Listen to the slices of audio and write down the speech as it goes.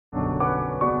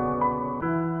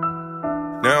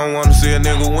They don't wanna see a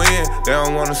nigga win. They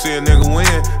don't wanna see a nigga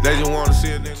win. They just wanna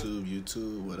see a nigga.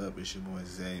 YouTube, what up? It's your boy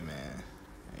Zay, man.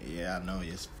 Yeah, I know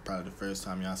it's probably the first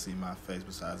time y'all see my face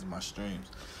besides my streams.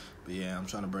 But yeah, I'm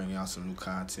trying to bring y'all some new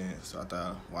content. So I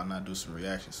thought, why not do some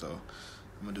reaction? So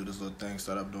I'm gonna do this little thing,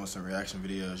 start up doing some reaction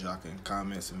videos. Y'all can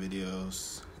comment some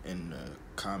videos in the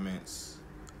comments.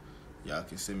 Y'all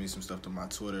can send me some stuff to my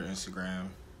Twitter, Instagram.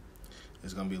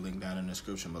 It's gonna be linked down in the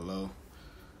description below.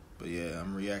 But yeah,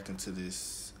 I'm reacting to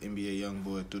this NBA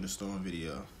Youngboy Through the Storm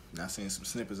video. And I seen some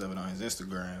snippets of it on his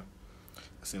Instagram.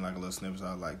 I seen like a little snippet.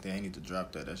 I was like, dang, I need to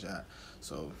drop that. That's hot.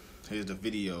 So here's the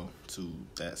video to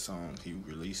that song he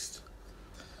released.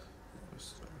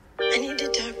 I need to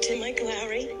talk to Mike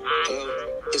Lowry.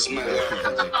 It's my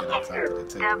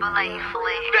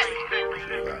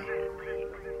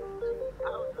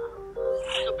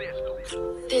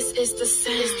This is the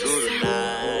sound. through the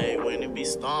night when it be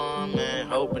storming,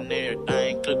 hoping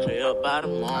everything clear up by the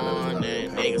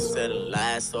morning. Niggas tell a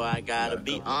lie, so I gotta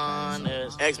be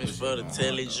honest. Ask me for the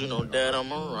tellage, you know that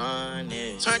I'ma run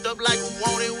it. Turned up like we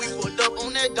wanted, we pulled up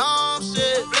on that dumb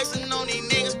shit. Flexing on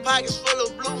these niggas, pockets full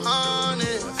of blue honey.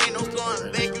 Ain't no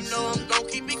going back, you know I'm gon'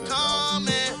 keep it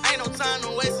coming. Ain't no time to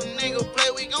waste, a nigga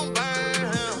play, we gon' burn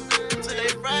him. Today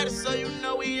Friday, so you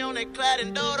know we on that clad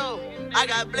and dodo. I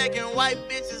got black and white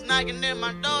bitches knocking at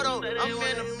my dodo. I'm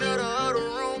in the middle of the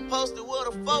room, posted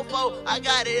with a fofo. I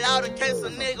got it out in case a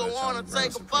nigga wanna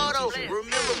take a photo.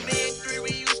 Remember me and 3,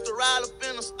 we used to ride up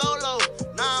in a stolo.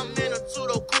 Now I'm in a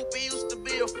two-door coupe, it used to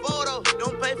be a photo.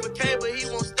 Don't pay for cable, he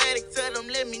want static, tell him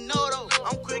let me know though.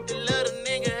 I'm quick to let a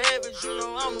nigga have it, you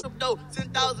know I'm a dope.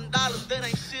 $10,000, that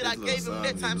ain't shit, I gave him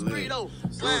that times 3 though.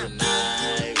 Through the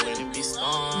night when it be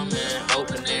storming,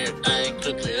 hoping everything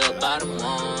clear up by the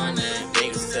morning.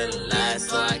 Niggas tell a lie,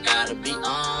 so I gotta be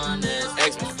honest.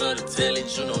 Ask me for the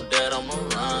tellage, you know that I'ma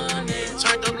run it.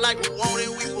 Turned up like we wanted,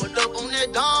 we pulled up on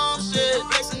that dumb shit.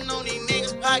 Flexing on these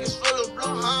niggas, pockets full of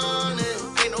blue honey.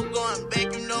 Ain't no going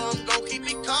back, you know I'm gon' keep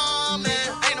it coming.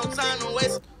 Ain't no time to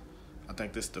waste. I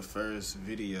think this the first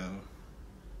video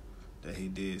that he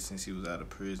did since he was out of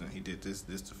prison. He did this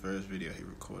the first video he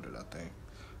recorded, I think.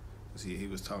 He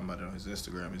was talking about it on his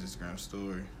Instagram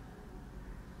story.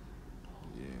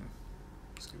 Yeah.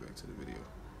 Let's get back to the video.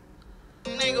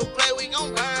 Nigga play, we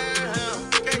gon' burn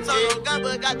him. Can't talk no gun,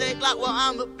 but got that Glock while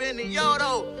I'm up in the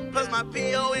Yodo. Plus my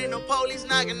P.O. and the police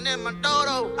knocking at my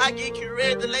dodo. I get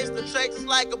curated to lace the tracks just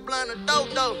like a blunt of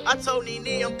dodo. I told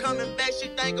Nene I'm coming back, she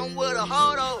think I'm with a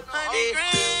hodo. 100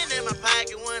 grand in my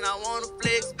pocket when I wanna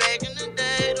flex. Back in the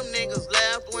day, them niggas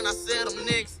laughed when I said them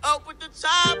niggas. Up with the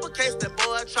chopper, case that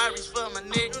boy try reach for my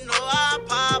neck. You know I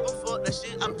pop and fuck that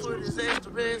shit, I put his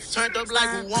asterisk. Turned up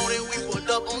like we wanted, we pulled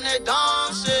up on that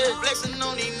dumb shit. Flexing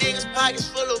on these niggas, pockets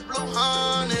full of blue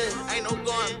honey. Ain't no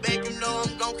going back, you know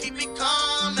I'm gon' keep it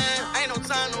coming. Ain't no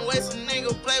time to waste, a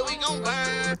nigga play, we gon'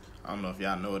 burn. I don't know if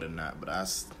y'all know it or not, but I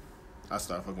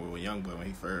started fucking with Youngboy when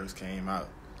he first came out.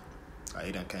 Like,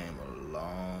 he done came a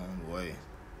long way.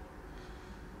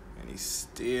 And he's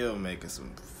still making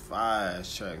some fire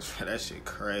tracks. That shit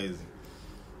crazy.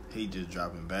 He just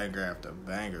dropping banger after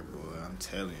banger, boy. I'm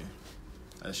telling you.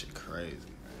 That shit crazy,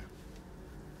 man.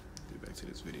 Get back to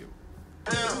this video. I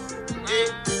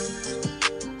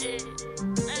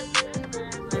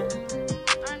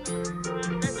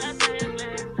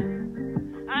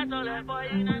told that boy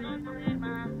you not gonna do it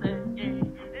myself.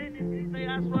 Anything say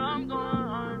that's where I'm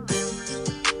going.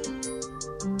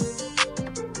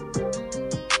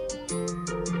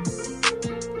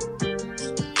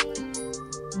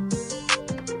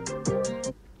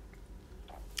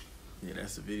 Yeah,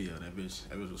 that's the video. That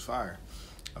bitch was fire.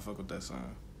 I fuck with that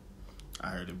song. I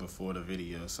heard it before the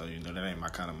video, so you know that ain't my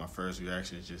first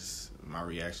reaction. It's just my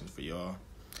reaction for y'all.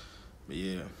 But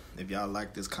yeah, if y'all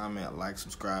like this, comment, like,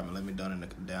 subscribe, and let me down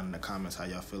in the comments how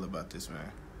y'all feel about this,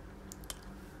 man.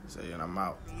 So yeah, and I'm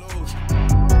out.